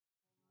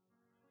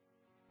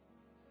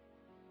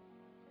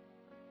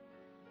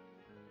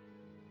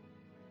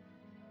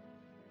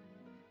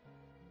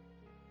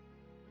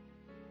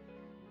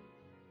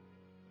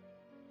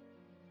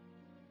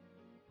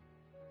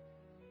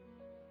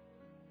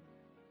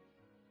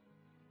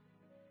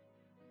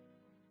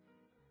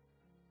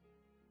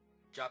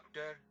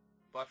Chapter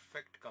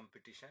Perfect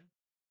Competition,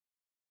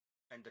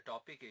 and the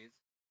topic is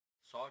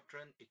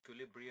short-run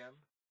equilibrium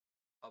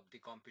of the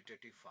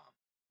competitive firm.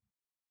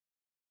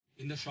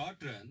 In the short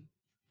run,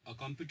 a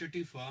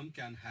competitive firm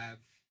can have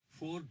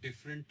 4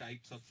 different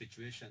types of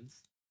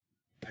situations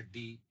at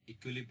the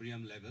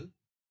equilibrium level.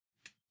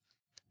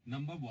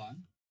 Number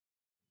 1,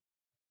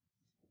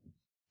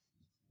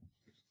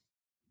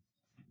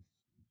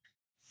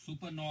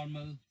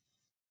 supernormal,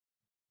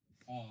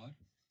 or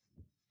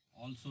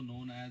also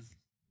known as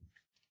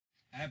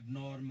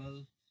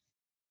abnormal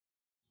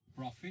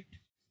profit.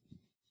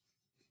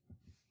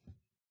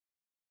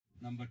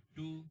 Number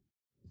 2,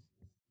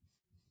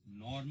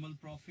 normal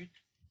profit.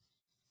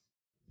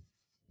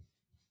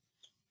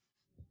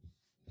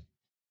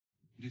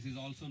 This is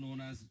also known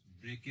as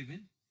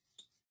break-even.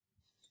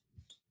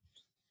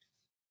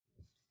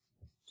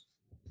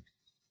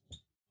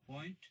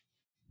 Point.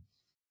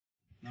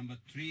 Number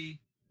 3,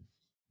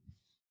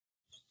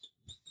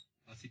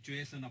 a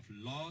situation of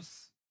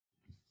loss.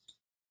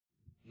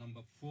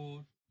 Number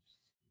 4,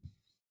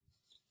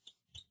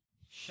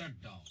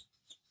 shutdown,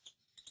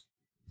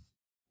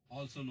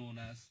 also known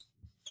as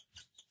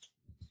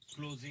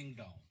closing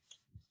down.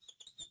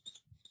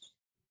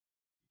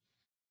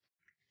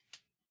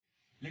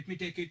 Let me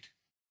take it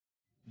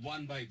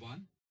one by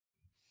one.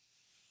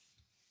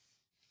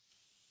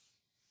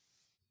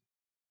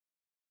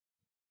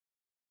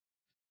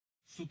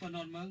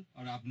 Supernormal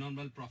or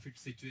abnormal profit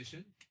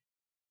situation.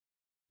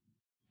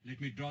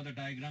 Let me draw the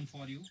diagram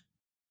for you.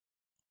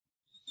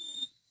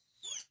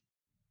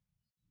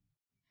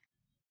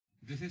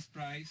 This is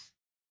price.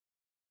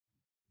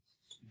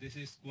 This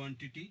is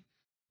quantity.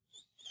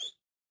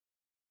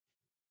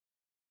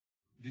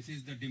 This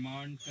is the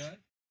demand curve.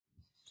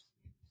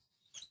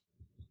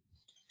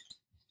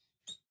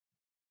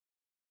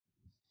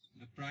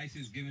 The price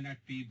is given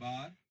at P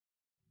bar.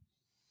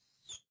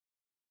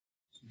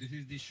 This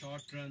is the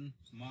short-run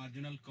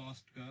marginal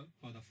cost curve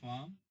for the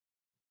firm.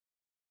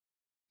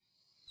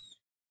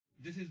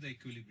 This is the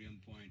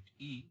equilibrium point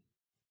E.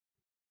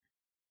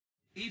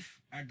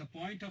 If at the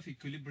point of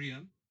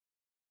equilibrium,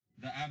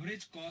 the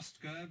average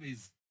cost curve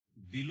is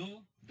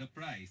below the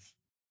price,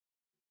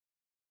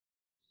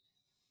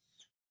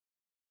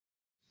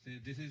 say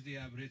this is the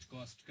average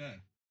cost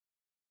curve,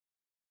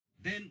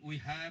 then we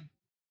have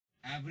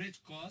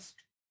average cost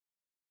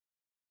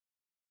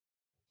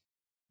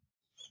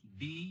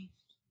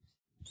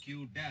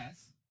dQ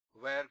dash,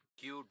 where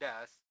Q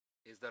dash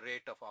is the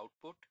rate of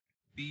output,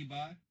 P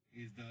bar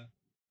is the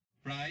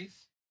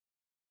price,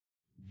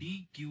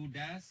 dQ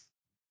dash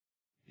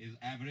is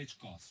average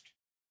cost.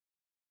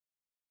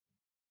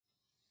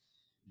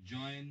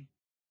 Join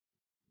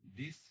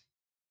this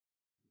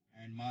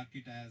and mark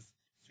it as,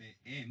 say,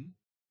 M.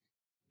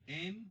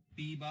 M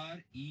P bar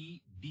E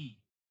D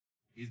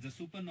is the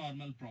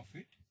supernormal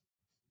profit.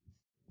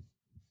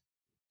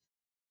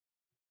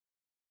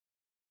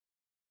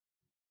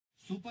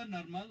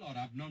 Supernormal or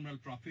abnormal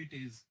profit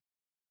is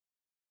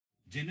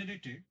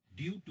generated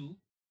due to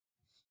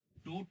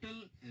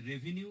total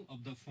revenue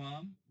of the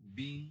firm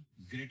being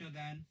greater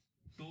than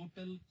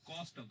total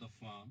cost of the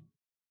firm,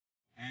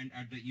 and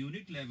at the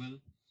unit level,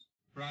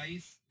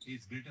 price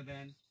is greater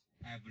than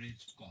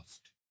average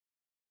cost.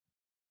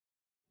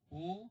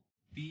 O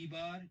P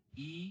bar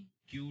E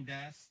Q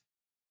dash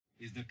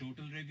is the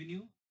total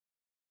revenue.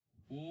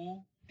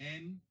 O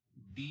M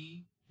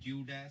D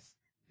Q dash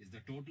is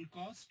the total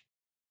cost.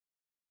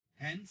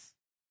 Hence,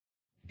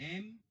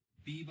 M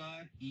P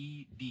bar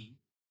E D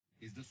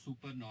is the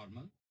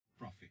supernormal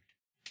profit.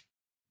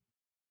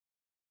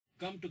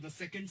 Come to the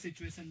second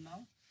situation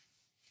now.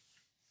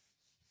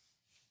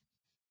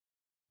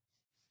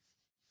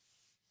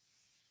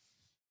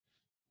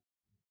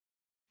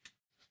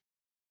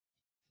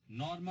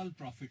 Normal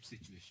profit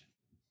situation.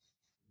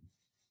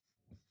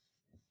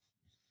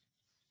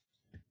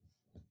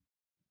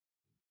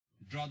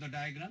 Draw the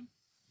diagram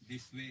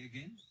this way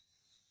again.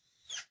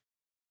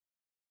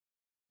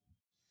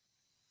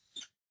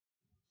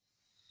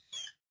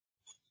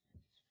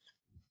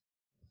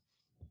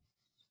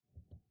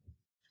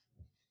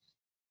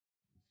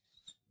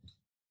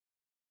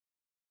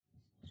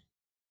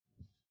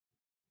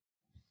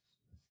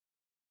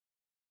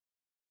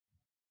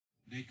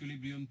 The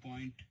equilibrium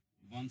point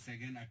once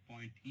again at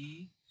point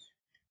E.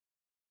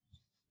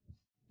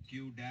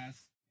 Q dash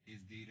is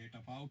the rate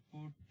of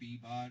output, P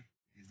bar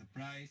is the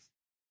price.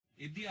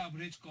 If the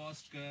average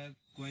cost curve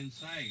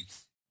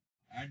coincides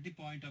at the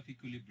point of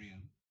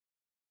equilibrium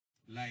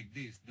like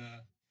this,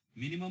 the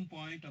minimum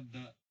point of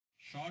the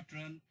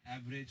short-run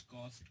average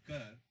cost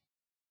curve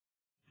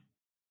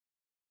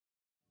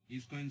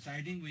is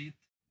coinciding with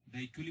the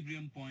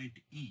equilibrium point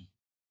E.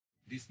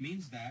 This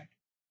means that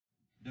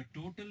the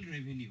total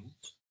revenue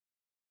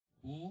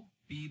O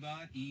P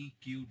bar E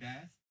Q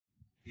dash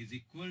is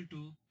equal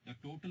to the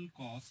total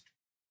cost,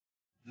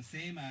 the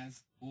same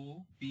as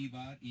O P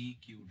bar E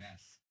Q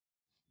dash,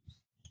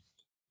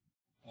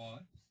 or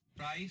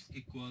price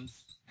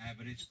equals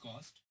average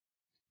cost.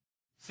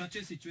 Such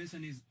a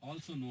situation is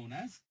also known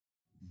as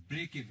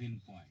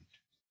break-even point.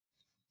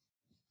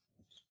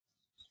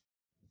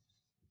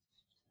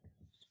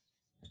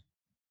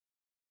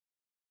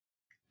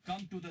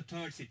 come to the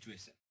third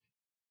situation.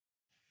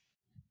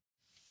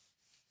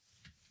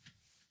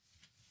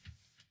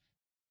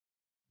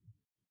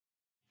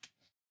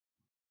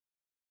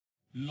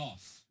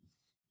 Loss.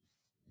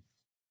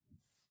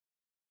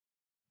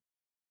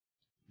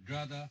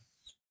 Draw the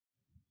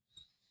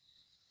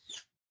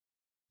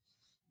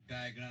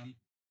diagram.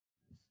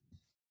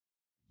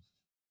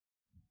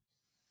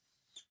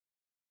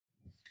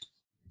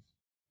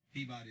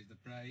 P bar is the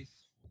price.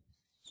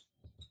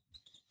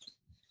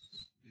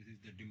 This is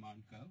the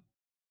demand curve.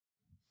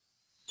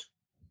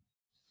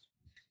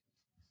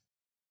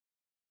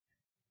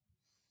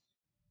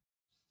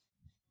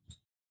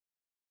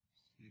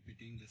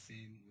 Repeating the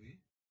same way.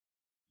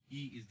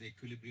 E is the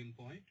equilibrium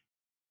point.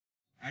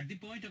 At the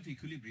point of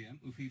equilibrium,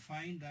 if we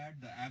find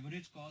that the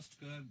average cost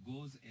curve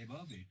goes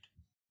above it,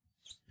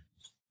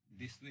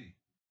 this way,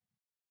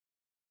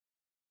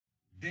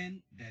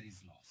 then there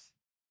is loss.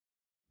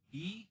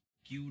 E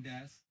Q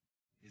dash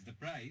is the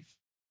price,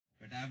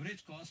 but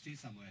average cost is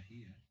somewhere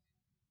here.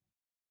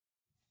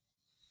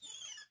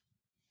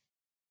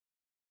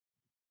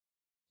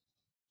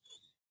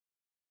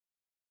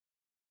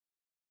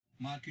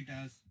 Mark it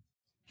as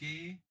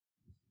K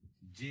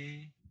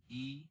J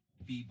E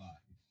P bar.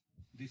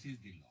 This is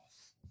the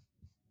loss.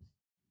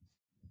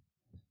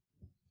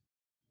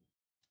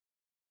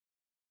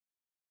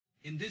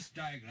 In this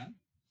diagram,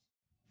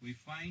 we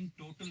find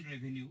total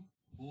revenue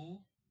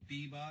O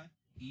P bar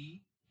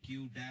E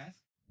Q dash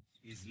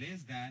is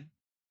less than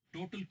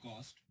total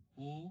cost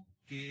O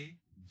K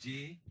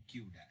J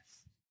Q dash.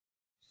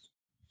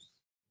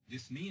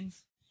 This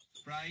means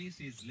price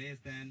is less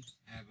than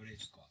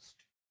average cost.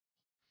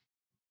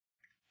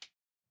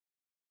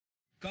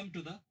 Come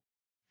to the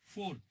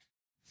fourth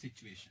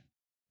situation.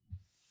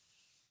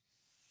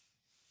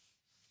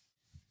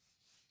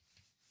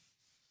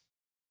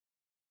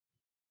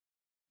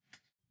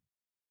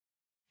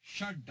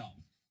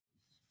 Shutdown,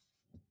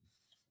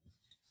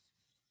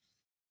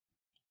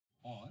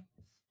 or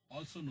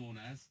also known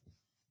as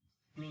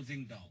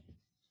closing down.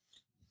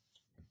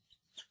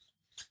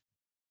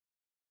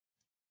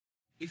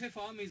 If a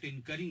firm is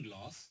incurring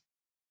loss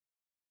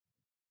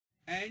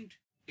and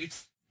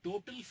its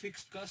total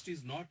fixed cost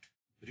is not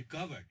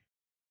recovered,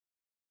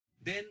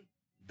 then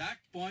that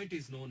point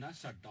is known as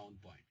shutdown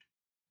point.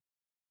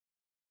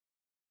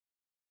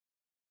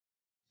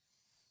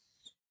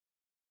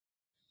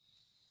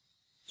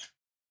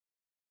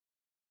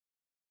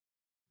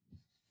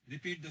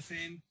 Repeat the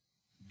same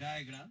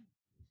diagram.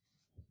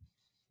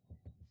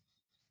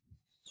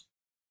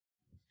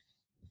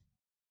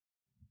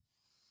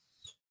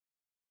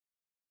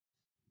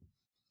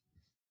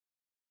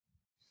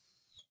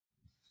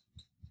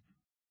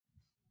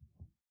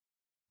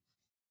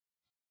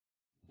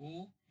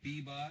 O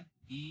P bar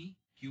E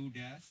Q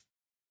dash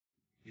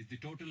is the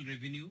total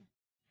revenue,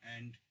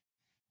 and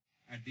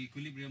at the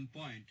equilibrium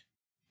point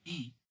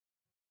E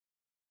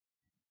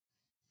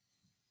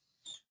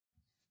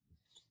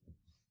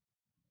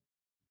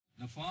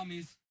the firm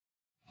is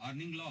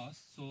earning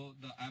loss, so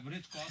the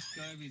average cost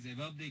curve is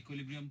above the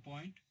equilibrium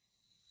point.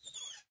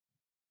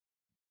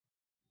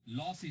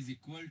 Loss is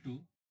equal to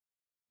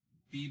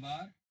P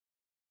bar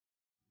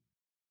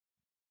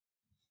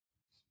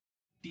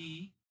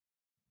T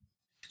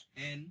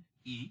N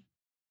E.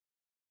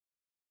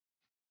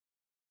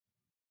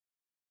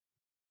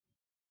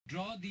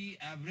 Draw the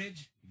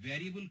average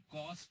variable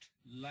cost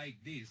like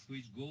this,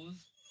 which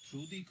goes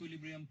through the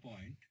equilibrium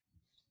point.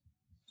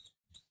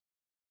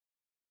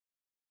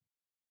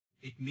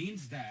 It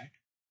means that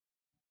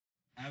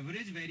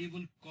average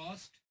variable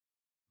cost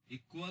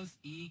equals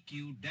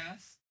EQ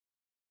dash,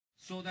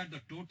 so that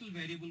the total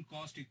variable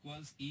cost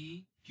equals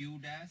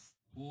EQ dash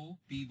O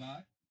P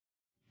bar.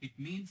 It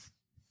means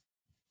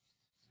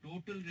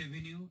total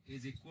revenue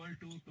is equal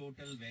to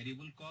total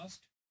variable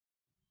cost,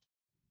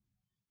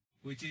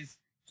 which is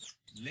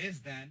less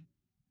than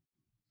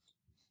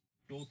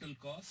total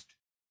cost.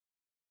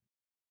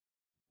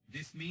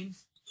 This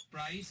means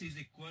price is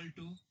equal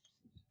to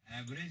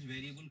average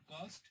variable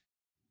cost.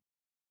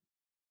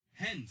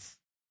 Hence,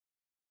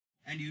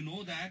 and you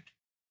know that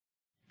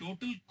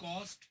total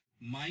cost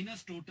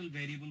minus total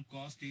variable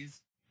cost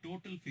is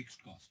total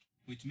fixed cost,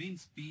 which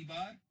means P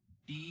bar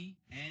T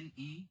N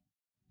E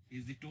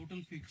is the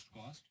total fixed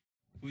cost,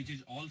 which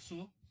is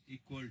also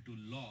equal to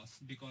loss,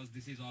 because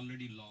this is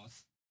already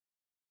loss.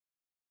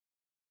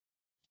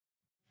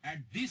 At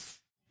this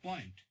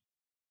point,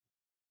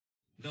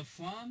 the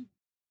firm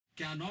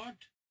cannot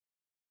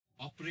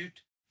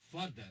operate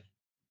further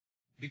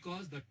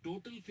because the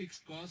total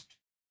fixed cost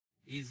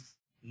is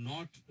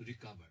not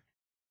recovered.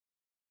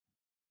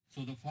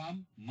 So the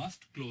firm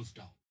must close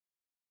down.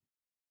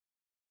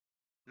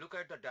 Look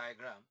at the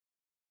diagram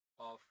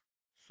of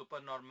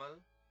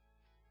supernormal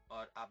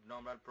or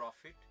abnormal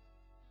profit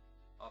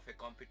of a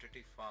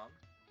competitive firm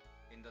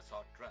in the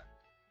short run.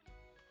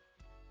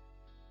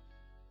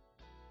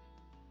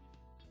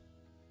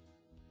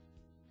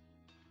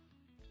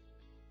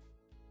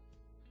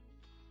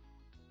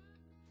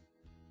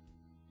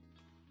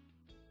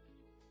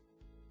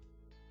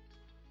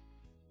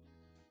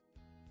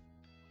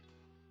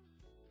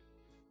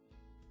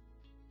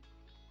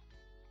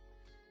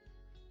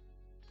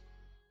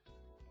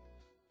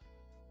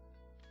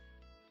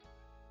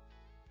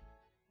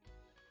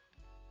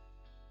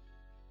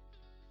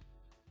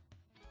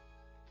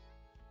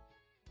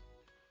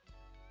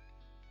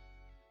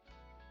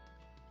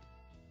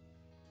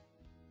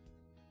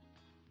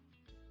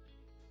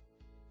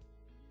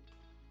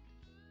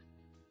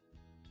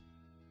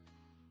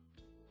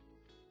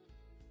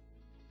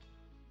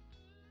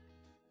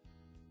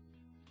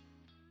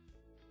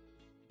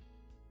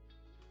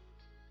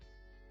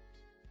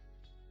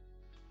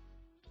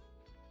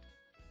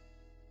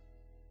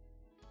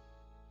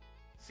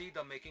 see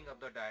the making of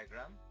the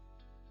diagram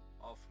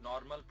of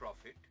normal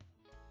profit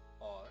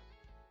or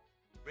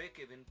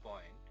break-even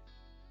point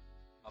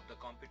of the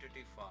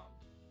competitive firm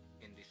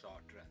in the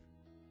short run.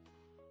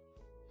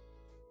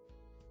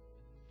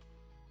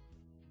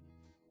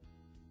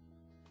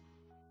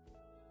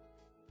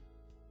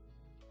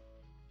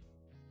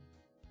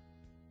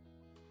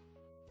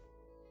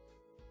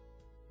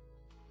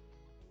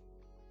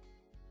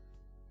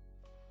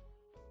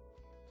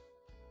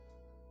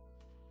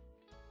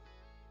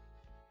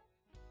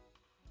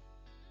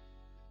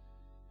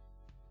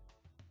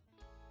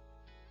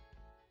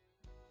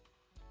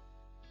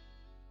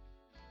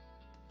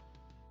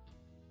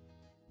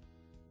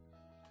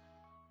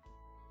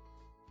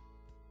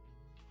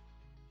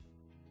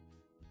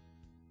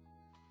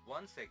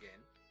 Once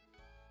again,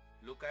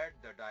 look at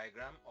the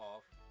diagram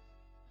of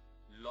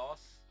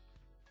loss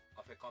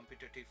of a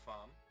competitive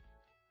firm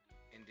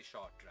in the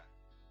short run.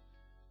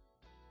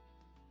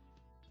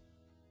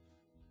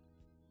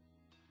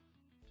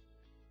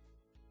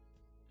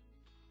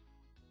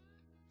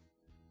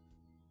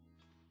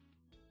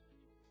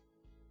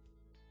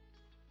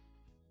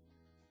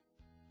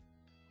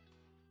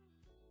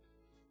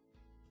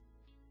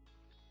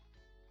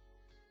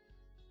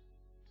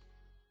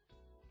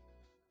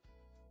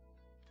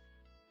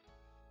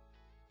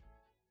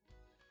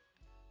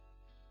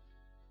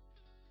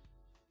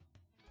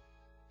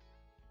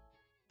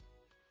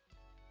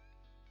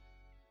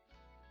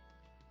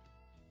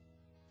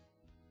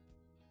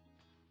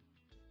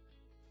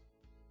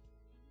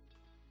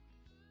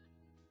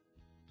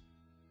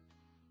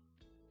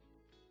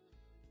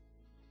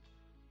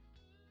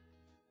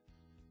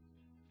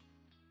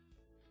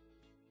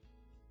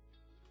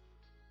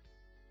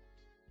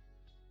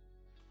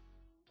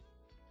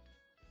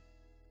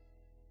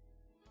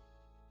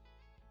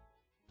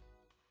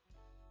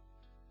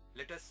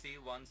 Let us see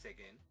once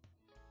again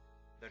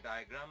the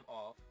diagram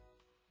of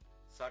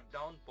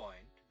shutdown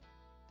point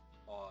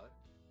or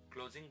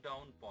closing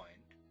down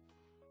point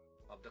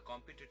of the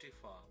competitive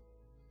firm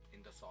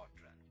in the short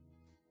run.